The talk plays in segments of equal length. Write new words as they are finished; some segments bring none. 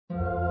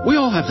We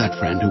all have that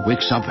friend who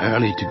wakes up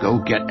early to go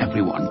get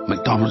everyone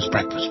McDonald's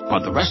breakfast,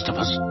 but the rest of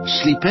us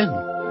sleep in.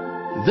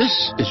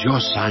 This is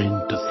your sign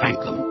to thank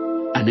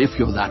them. And if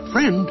you're that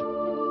friend,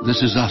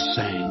 this is us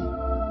saying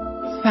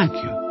thank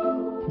you.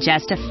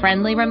 Just a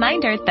friendly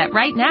reminder that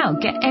right now,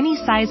 get any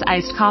size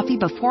iced coffee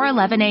before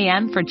 11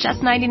 a.m. for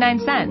just 99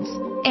 cents.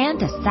 And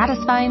a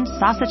satisfying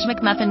sausage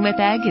McMuffin with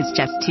egg is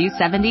just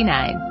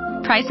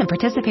 $2.79. Price and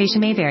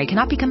participation may vary.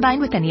 Cannot be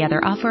combined with any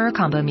other offer or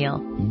combo meal.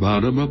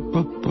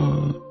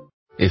 Ba-da-ba-ba-ba.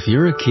 If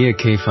you're a Kia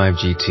K5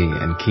 GT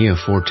and Kia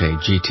Forte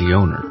GT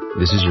owner,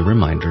 this is your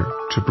reminder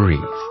to breathe.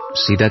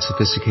 See that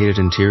sophisticated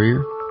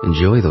interior?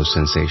 Enjoy those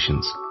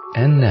sensations.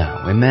 And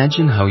now,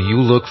 imagine how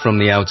you look from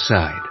the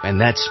outside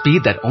and that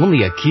speed that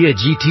only a Kia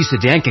GT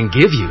sedan can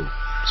give you.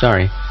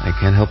 Sorry, I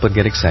can't help but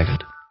get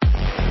excited.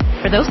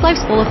 For those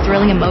lives full of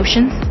thrilling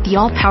emotions, the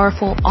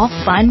all-powerful,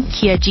 all-fun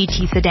Kia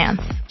GT sedan.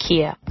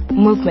 Kia.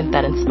 Movement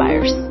that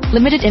inspires.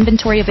 Limited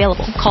inventory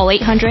available. Call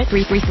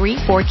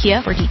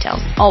 800-333-4KIA for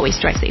details. Always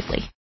drive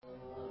safely.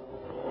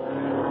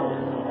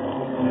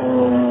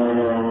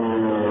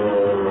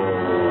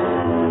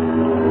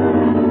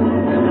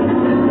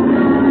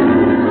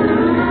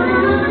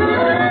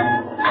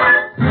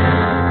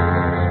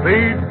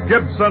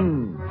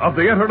 Gibson of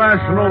the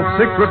International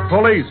Secret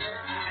Police.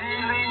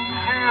 Ceiling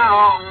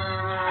zero,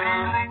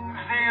 ceiling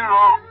zero,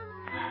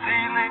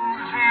 ceiling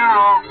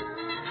zero,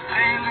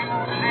 ceiling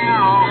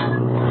zero,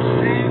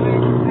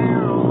 ceiling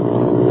zero.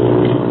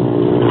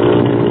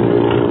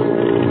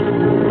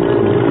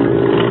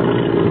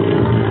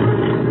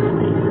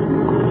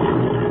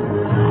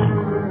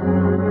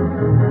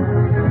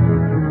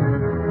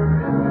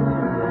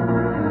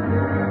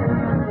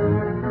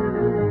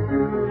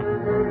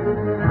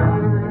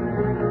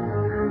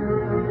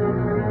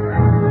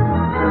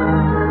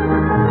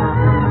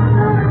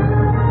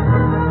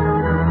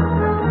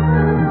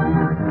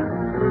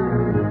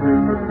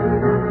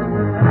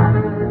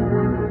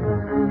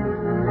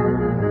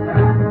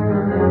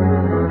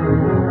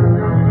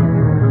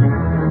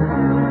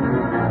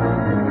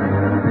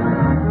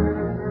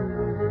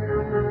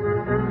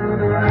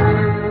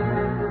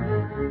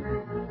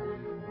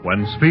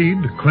 When Speed,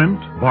 Clint,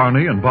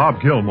 Barney, and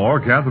Bob Gilmore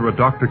gather at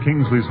Dr.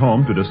 Kingsley's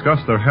home to discuss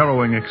their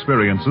harrowing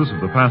experiences of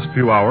the past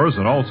few hours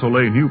and also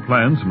lay new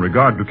plans in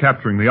regard to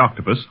capturing the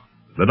octopus,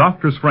 the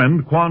doctor's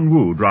friend, Quan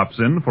Wu, drops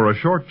in for a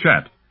short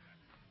chat.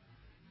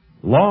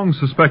 Long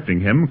suspecting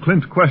him,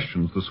 Clint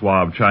questions the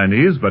suave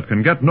Chinese, but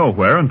can get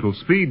nowhere until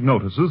Speed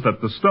notices that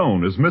the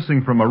stone is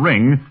missing from a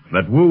ring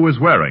that Wu is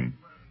wearing.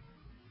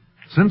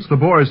 Since the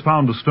boys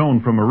found a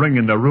stone from a ring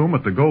in their room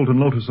at the Golden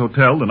Lotus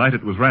Hotel the night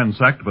it was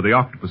ransacked by the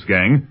octopus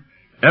gang,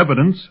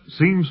 evidence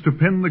seems to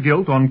pin the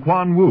guilt on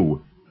Quan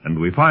Wu, and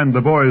we find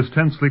the boys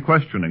tensely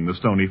questioning the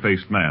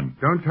stony-faced man.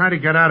 Don't try to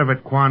get out of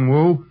it, Quan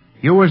Wu.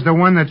 You was the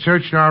one that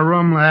searched our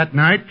room that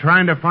night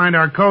trying to find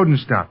our code and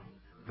stuff.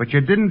 But you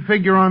didn't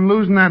figure on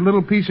losing that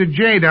little piece of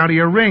jade out of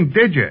your ring,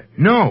 did you?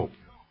 No.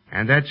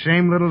 And that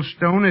same little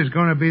stone is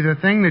going to be the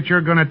thing that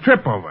you're going to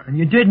trip over. And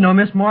you did know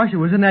Miss Marsh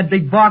was in that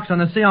big box on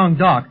the Seong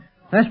dock.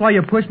 That's why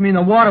you pushed me in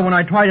the water when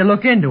I tried to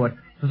look into it,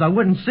 because I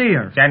wouldn't see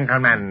her.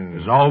 Gentlemen.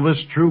 Is all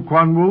this true,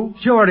 Quan Wu?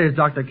 Sure it is,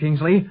 Dr.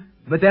 Kingsley.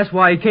 But that's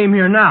why he came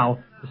here now,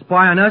 to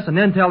spy on us and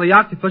then tell the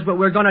octopus what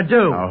we're going to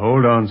do. Now,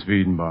 hold on,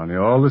 Speed and Barney.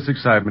 All this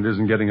excitement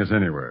isn't getting us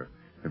anywhere.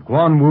 If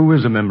Quan Wu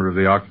is a member of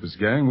the octopus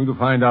gang, we'll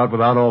find out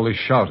without all this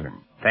shouting.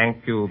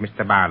 Thank you,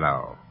 Mr.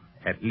 Barlow.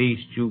 At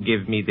least you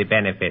give me the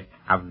benefit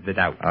of the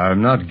doubt.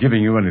 I'm not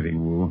giving you anything,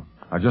 Wu.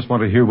 I just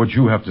want to hear what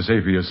you have to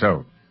say for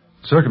yourself.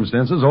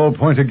 Circumstances all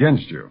point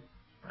against you.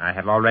 I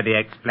have already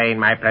explained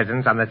my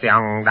presence on the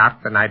Seong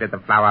dock the night of the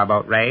flower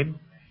boat raid.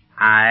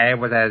 I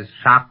was as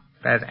shocked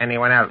as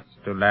anyone else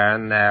to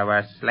learn there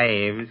were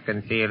slaves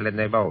concealed in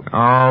the boat.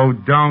 Oh,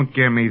 don't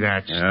give me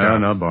that stuff. Yeah,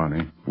 now,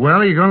 Barney. Well,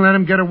 are you going to let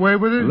him get away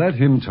with it? Let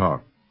him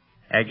talk.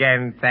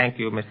 Again, thank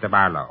you, Mr.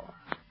 Barlow.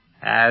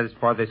 As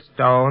for the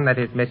stone that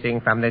is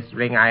missing from this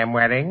ring I am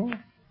wearing,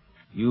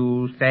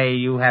 you say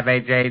you have a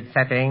jade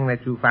setting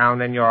that you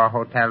found in your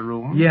hotel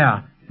room?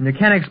 Yeah, and you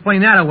can't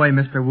explain that away,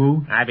 Mr.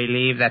 Wu. I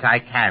believe that I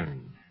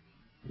can.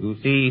 You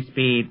see,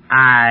 Speed,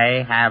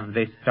 I have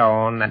the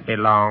stone that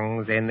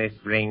belongs in this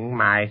ring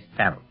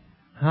myself.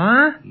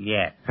 Huh?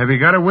 Yes. Have you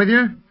got it with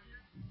you?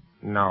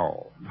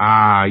 No.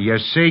 Ah, you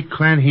see,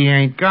 Clint, he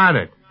ain't got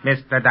it.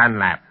 Mr.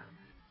 Dunlap,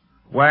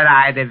 were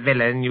I the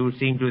villain you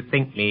seem to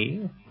think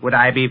me, would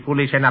I be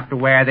foolish enough to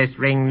wear this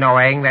ring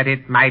knowing that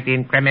it might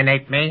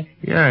incriminate me?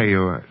 Yeah,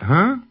 you are.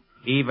 Huh?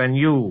 Even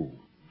you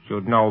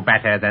should know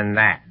better than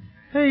that.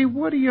 Hey,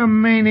 what do you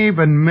mean,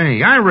 even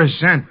me? I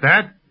resent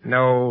that.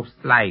 No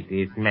slight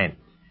is meant.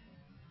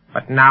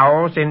 But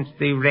now, since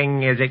the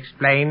ring is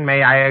explained,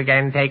 may I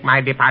again take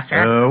my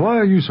departure? Why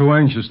are you so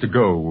anxious to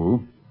go,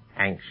 Wu?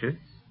 Anxious?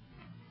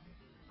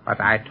 But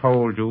I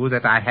told you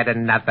that I had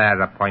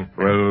another appointment.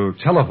 Well,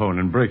 telephone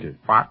and break it.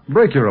 What?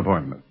 Break your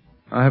appointment.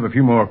 I have a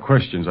few more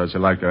questions I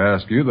should like to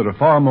ask you that are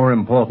far more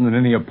important than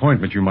any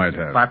appointment you might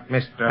have. But,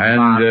 Mr.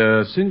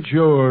 And, since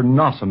you're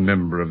not a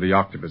member of the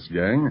Octopus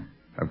Gang,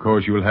 of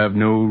course you will have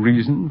no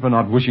reason for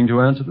not wishing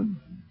to answer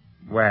them.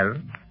 Well?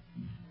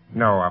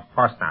 No, of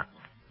course not.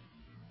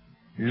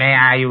 May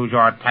I use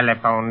your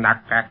telephone,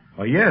 Doctor?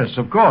 Oh, yes,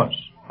 of course.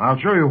 I'll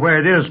show you where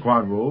it is,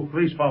 Quan Wu.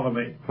 Please follow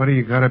me. What do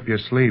you got up your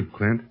sleeve,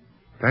 Clint?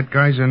 That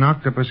guy's an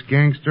octopus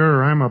gangster,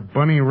 or I'm a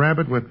bunny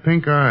rabbit with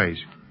pink eyes.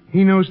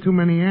 He knows too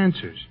many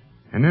answers.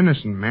 An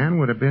innocent man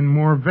would have been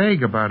more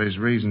vague about his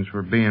reasons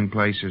for being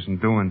places and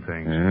doing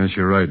things. Yes,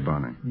 you're right,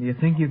 Bonnie. Do you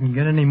think you can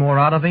get any more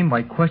out of him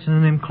by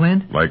questioning him,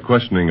 Clint? By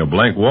questioning a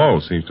blank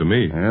wall, seems to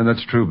me. Yeah,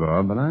 that's true,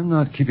 Bob, but I'm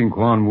not keeping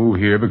Quan Wu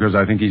here because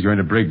I think he's going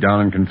to break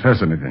down and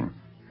confess anything.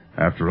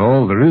 After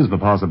all, there is the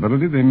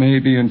possibility they may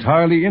be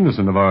entirely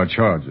innocent of our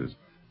charges.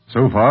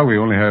 So far, we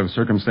only have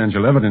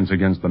circumstantial evidence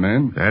against the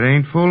man. That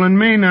ain't fooling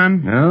me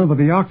none. No, but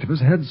the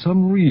octopus had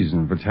some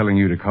reason for telling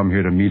you to come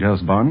here to meet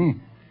us, Bonnie.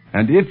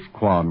 And if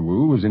Quan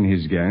Wu was in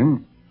his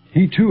gang,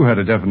 he too had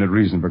a definite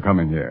reason for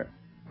coming here.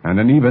 And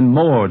an even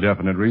more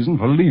definite reason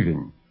for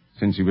leaving,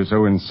 since he was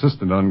so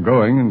insistent on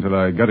going until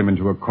I got him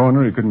into a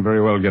corner he couldn't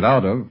very well get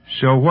out of.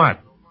 So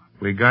what?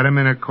 We got him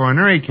in a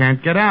corner he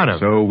can't get out of.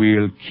 So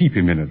we'll keep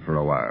him in it for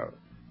a while.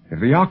 If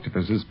the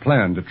octopus's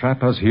plan to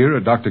trap us here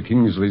at Dr.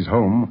 Kingsley's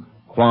home,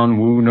 Quan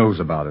Wu knows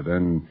about it,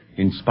 and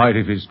in spite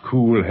of his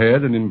cool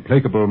head and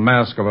implacable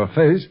mask of a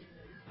face,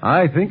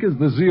 I think as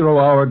the 0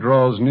 hour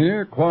draws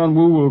near, Quan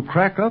Wu will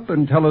crack up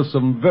and tell us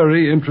some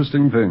very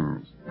interesting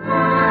things.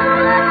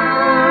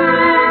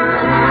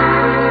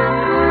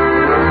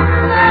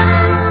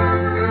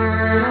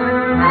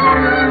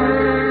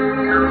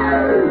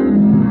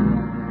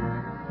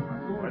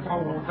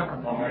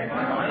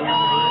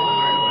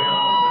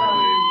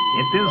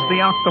 It is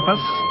the octopus.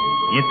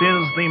 It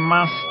is the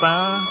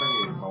master.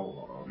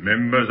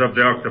 Members of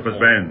the octopus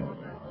band,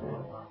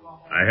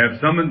 I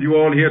have summoned you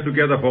all here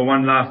together for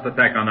one last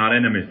attack on our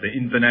enemies, the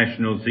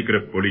International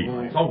Secret Police.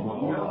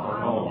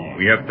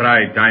 We have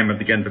tried time and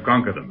again to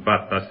conquer them,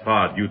 but thus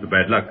far, due to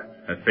bad luck,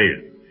 have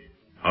failed.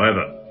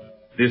 However,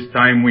 this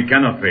time we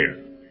cannot fail.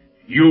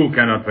 You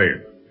cannot fail.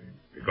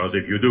 Because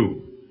if you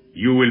do,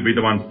 you will be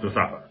the ones to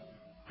suffer.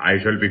 I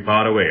shall be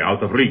far away,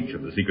 out of reach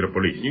of the secret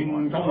police.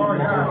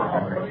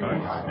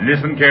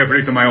 Listen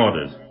carefully to my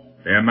orders.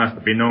 There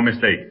must be no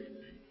mistake.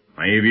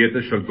 My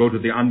aviators shall go to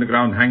the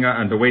underground hangar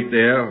and await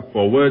there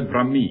for word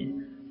from me.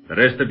 The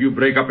rest of you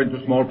break up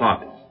into small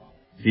parties.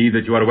 See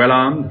that you are well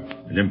armed,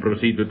 and then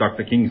proceed to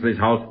Dr. Kingsley's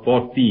house,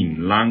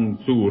 14 Lang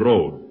Tzu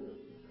Road.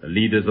 The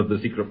leaders of the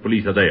secret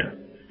police are there.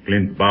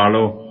 Clint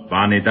Barlow,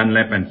 Barney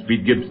Dunlap, and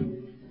Speed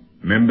Gibson.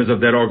 Members of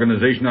their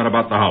organization are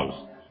about the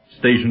house,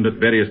 stationed at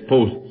various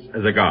posts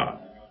as a guard.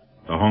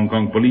 The Hong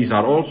Kong police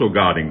are also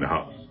guarding the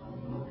house.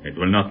 It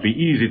will not be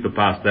easy to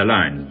pass their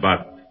lines,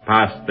 but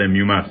pass them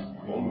you must.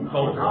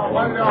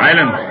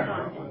 Silence!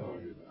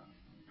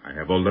 I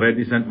have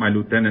already sent my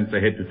lieutenants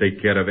ahead to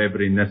take care of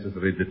every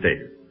necessary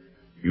detail.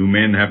 You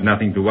men have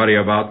nothing to worry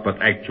about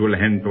but actual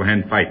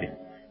hand-to-hand fighting.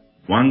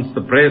 Once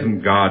the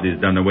present guard is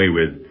done away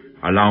with,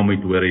 allow me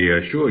to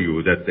reassure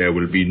you that there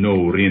will be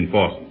no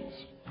reinforcements.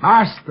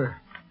 Master,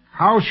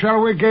 how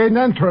shall we gain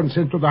entrance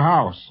into the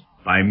house?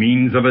 By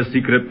means of a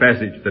secret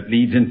passage that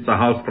leads into the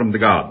house from the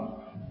garden.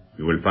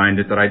 You will find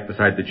it right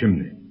beside the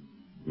chimney.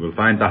 You will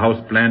find the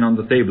house plan on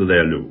the table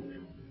there, Lou.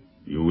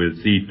 You will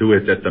see to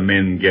it that the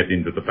men get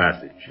into the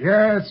passage.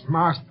 Yes,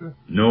 master.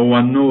 No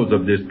one knows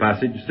of this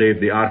passage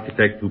save the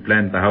architect who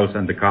planned the house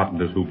and the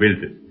carpenters who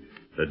built it.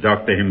 The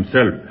doctor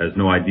himself has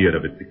no idea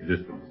of its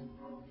existence.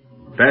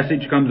 The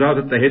passage comes out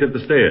at the head of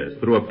the stairs,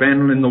 through a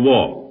panel in the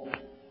wall.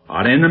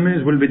 Our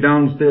enemies will be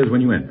downstairs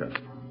when you enter.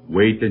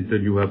 Wait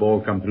until you have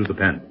all come through the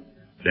panel.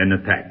 Then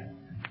attack.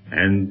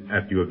 And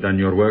after you have done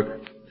your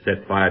work,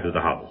 set fire to the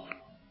house.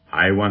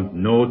 I want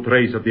no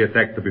trace of the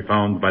attack to be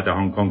found by the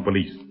Hong Kong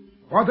police.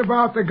 What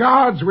about the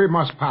guards we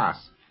must pass?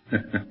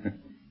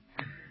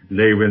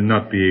 They will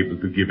not be able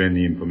to give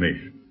any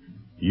information.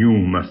 You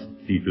must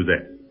see to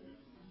that.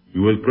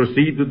 You will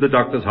proceed to the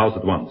doctor's house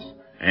at once.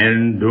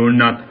 And do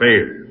not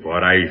fail,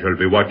 for I shall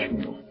be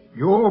watching you.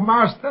 You,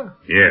 master?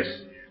 Yes.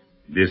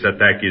 This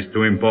attack is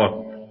too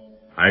important.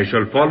 I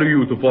shall follow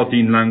you to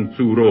 14 Lang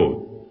Tzu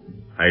Road.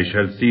 I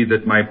shall see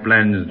that my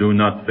plans do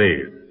not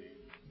fail.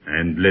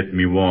 And let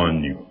me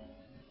warn you.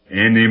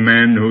 Any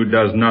man who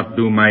does not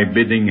do my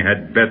bidding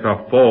had better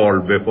fall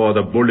before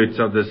the bullets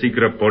of the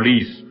secret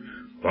police,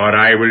 for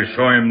I will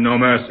show him no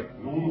mercy.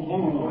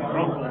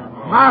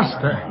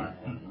 Master,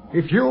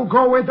 if you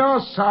go with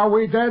us, are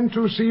we then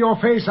to see your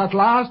face at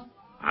last?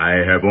 I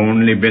have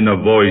only been a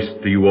voice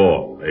to you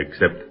all,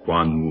 except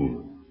Quan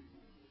Wu.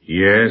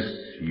 Yes,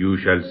 you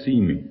shall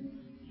see me,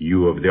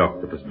 you of the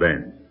octopus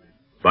band.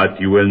 But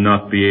you will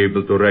not be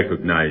able to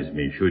recognize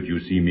me should you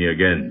see me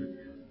again.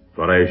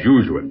 For as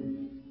usual,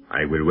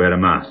 I will wear a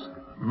mask.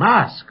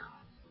 Mask?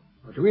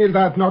 But will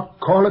that not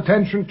call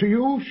attention to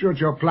you, should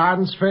your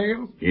plans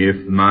fail?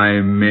 If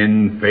my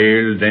men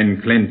fail,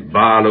 then Clint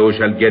Barlow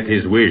shall get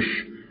his wish.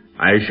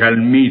 I shall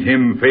meet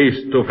him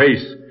face to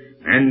face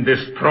and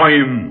destroy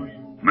him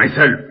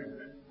myself.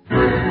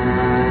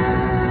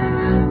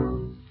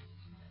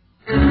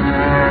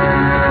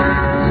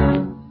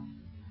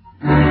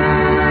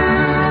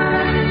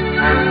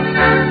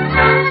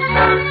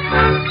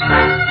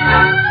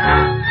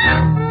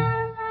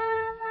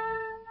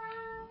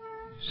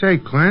 Say,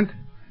 Clint,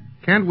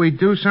 can't we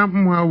do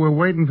something while we're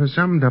waiting for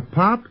something to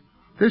pop?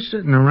 This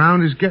sitting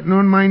around is getting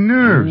on my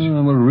nerves.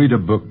 We'll read a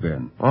book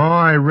then. Oh,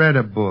 I read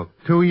a book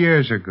 2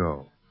 years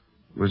ago.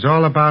 It was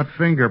all about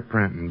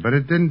fingerprinting, but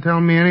it didn't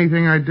tell me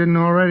anything I didn't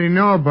already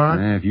know about.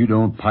 If you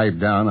don't pipe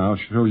down, I'll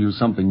show you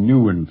something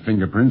new in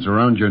fingerprints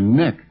around your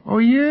neck. Oh,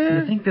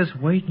 yeah? You think this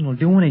waiting will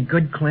do any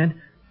good, Clint?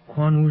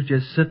 Quan Wu's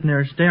just sitting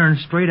there staring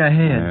straight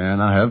ahead.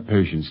 And I have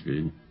patience,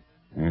 Speed.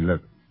 Hey,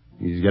 look,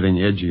 he's getting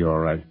edgy, all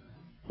right.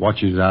 Watch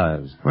his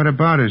eyes. What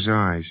about his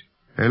eyes?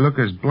 They look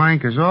as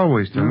blank as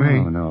always to me.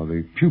 No,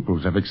 the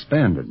pupils have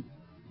expanded.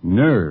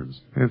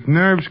 Nerves. If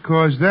nerves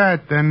cause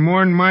that, then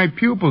more'n my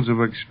pupils have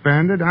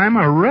expanded. I'm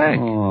a wreck.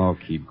 Oh,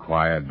 keep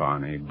quiet,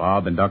 Barney.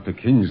 Bob and Dr.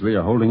 Kingsley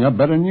are holding up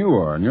better than you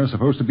are, and you're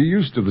supposed to be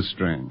used to the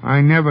strain. I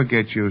never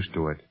get used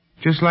to it.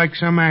 Just like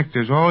some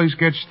actors always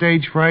get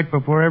stage fright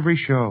before every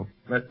show.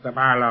 Mr.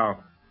 Barlow,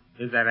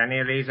 is there any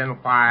reason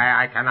why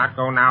I cannot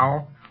go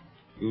now?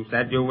 You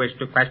said you wished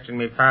to question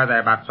me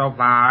further, but so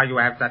far you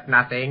have said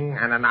nothing,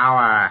 and an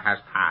hour has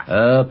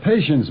passed.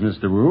 Patience,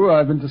 Mr. Wu.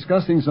 I've been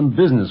discussing some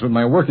business with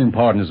my working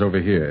partners over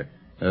here.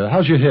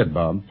 How's your head,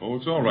 Bob? Oh,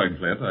 it's all right,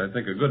 Clint. I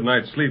think a good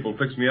night's sleep will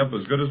fix me up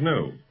as good as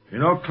new. You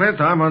know, Clint,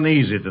 I'm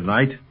uneasy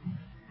tonight.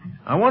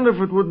 I wonder if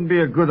it wouldn't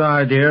be a good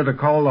idea to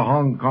call the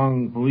Hong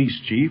Kong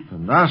police chief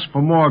and ask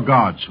for more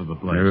guards for the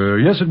place.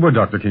 Yes, it would,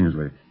 Dr.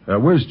 Kingsley.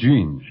 Where's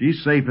Jean?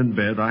 She's safe in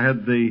bed. I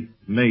had the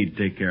maid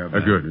take care of her.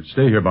 Good.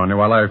 Stay here, Barney,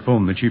 while I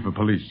phone the chief of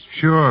police.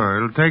 Sure.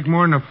 It'll take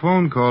more than a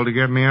phone call to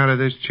get me out of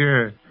this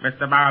chair.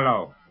 Mr.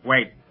 Barlow,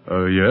 wait.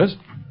 Yes?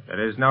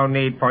 There is no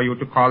need for you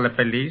to call the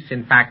police.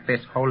 In fact,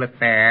 this whole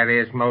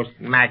affair is most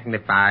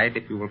magnified,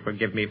 if you will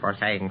forgive me for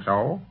saying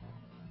so.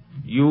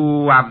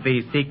 You of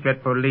the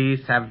secret police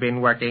have been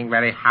working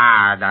very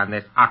hard on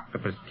this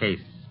octopus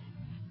case.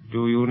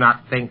 Do you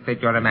not think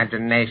that your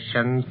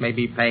imaginations may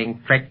be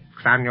playing tricks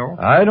on you?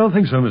 I don't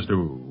think so, Mr.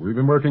 Wu. We've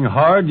been working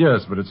hard,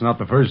 yes, but it's not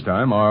the first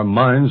time. Our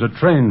minds are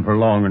trained for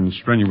long and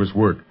strenuous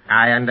work.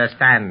 I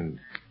understand.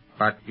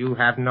 But you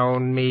have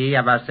known me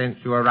ever since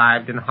you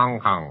arrived in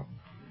Hong Kong.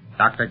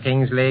 Dr.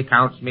 Kingsley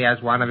counts me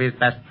as one of his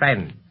best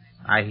friends.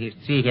 I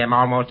see him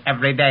almost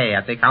every day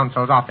at the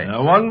counsel's office.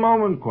 Now, one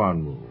moment,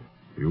 Quan Wu.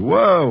 You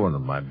were one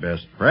of my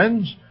best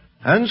friends,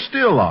 and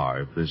still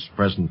are, if this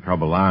present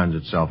trouble irons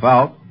itself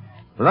out.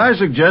 But I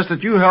suggest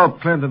that you help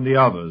Clint and the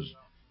others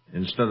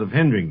instead of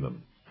hindering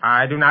them.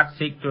 I do not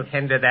seek to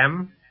hinder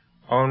them.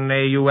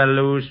 Only you will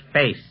lose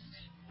face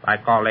by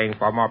calling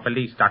for more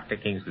police, Dr.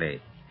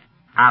 Kingsley.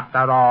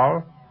 After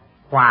all,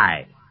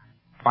 why?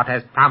 What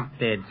has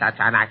prompted such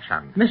an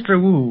action?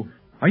 Mr. Wu,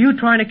 are you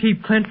trying to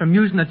keep Clint from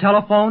using the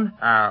telephone?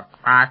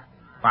 What?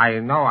 Why,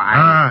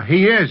 no,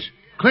 he is.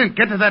 Clint,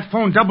 get to that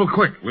phone double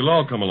quick. We'll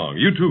all come along.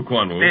 You too,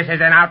 Quan Wu. This is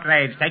an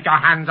outrage. Take your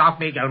hands off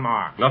me,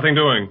 Gilmore. Nothing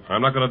doing.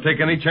 I'm not going to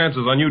take any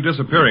chances on you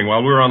disappearing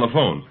while we're on the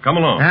phone. Come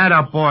along.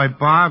 Atta boy,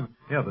 Bob.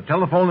 Yeah, the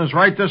telephone is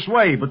right this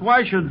way, but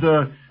why should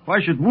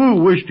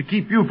Wu wish to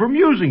keep you from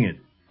using it?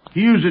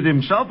 He used it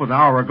himself an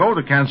hour ago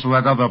to cancel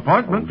that other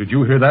appointment. Oh, did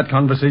you hear that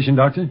conversation,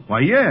 Doctor? Why,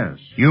 yes.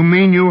 You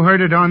mean you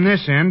heard it on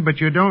this end, but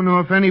you don't know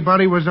if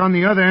anybody was on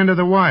the other end of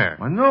the wire?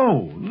 Why,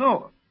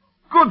 no.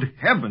 Good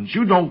heavens,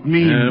 you don't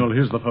mean... Well,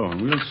 here's the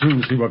phone. We'll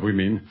soon see what we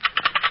mean.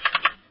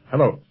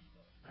 Hello.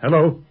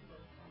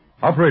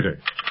 Operator.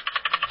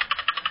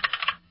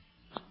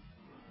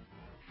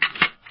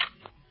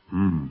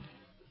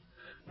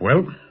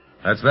 Well,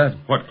 that's that.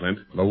 What, Clint?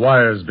 The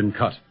wire's been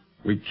cut.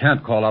 We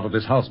can't call out of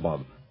this house,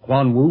 Bob.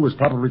 Quan Wu was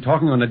probably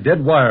talking on a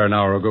dead wire an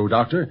hour ago,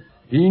 Doctor.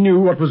 He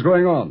knew what was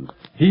going on.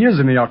 He is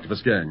in the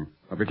Octopus gang.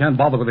 But we can't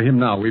bother with him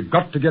now. We've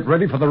got to get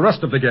ready for the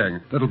rest of the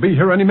gang. That'll be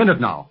here any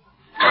minute now.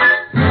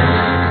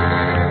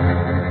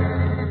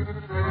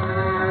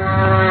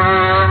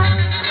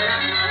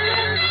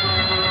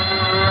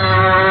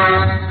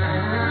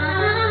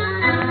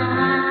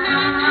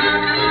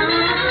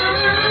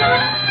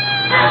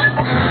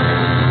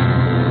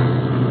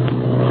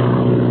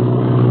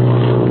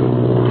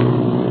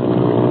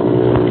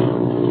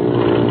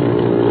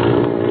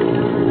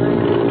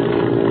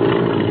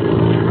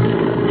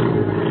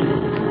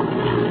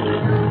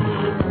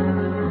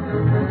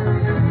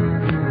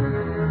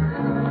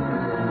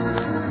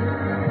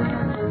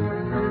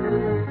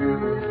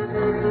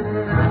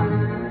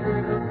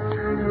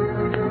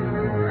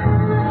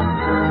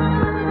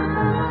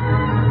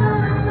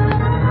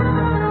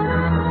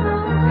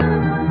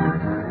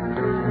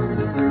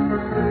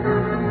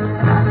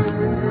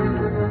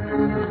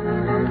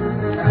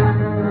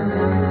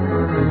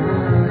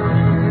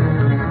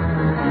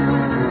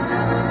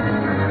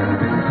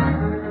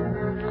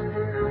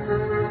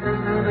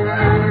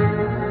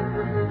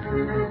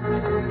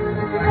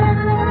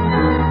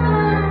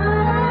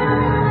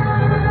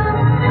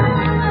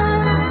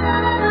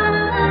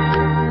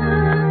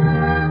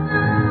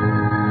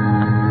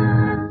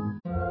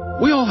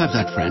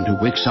 That friend who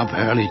wakes up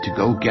early to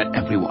go get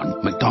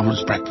everyone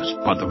McDonald's breakfast,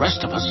 while the rest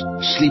of us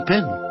sleep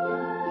in.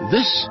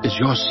 This is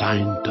your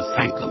sign to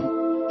thank them.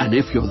 And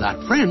if you're that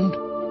friend,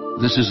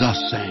 this is us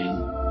saying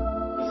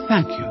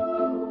thank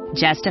you.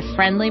 Just a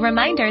friendly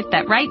reminder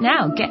that right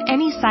now, get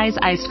any size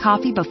iced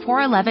coffee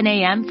before 11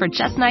 a.m. for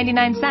just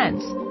 99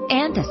 cents.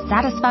 And a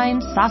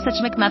satisfying sausage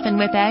McMuffin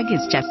with egg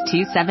is just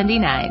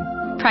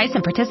 $2.79. Price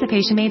and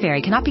participation may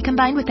vary. Cannot be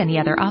combined with any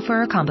other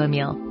offer or combo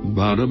meal.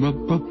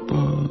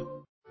 Ba-da-ba-ba-ba.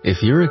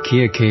 If you're a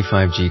Kia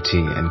K5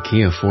 GT and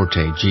Kia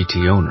Forte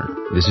GT owner,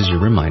 this is your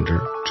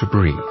reminder to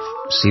breathe.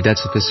 See that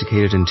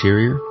sophisticated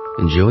interior?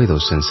 Enjoy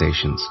those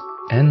sensations.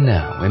 And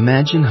now,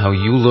 imagine how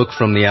you look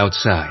from the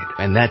outside,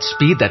 and that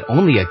speed that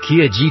only a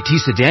Kia GT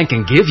sedan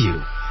can give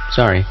you.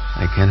 Sorry,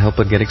 I can't help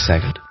but get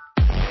excited.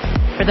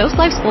 For those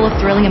lives full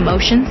of thrilling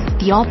emotions,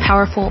 the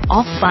all-powerful,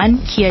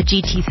 all-fun Kia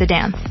GT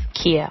sedans.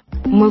 Kia,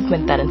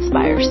 movement that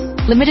inspires.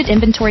 Limited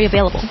inventory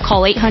available.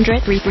 Call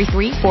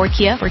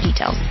 800-333-4KIA for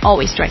details.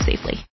 Always drive safely.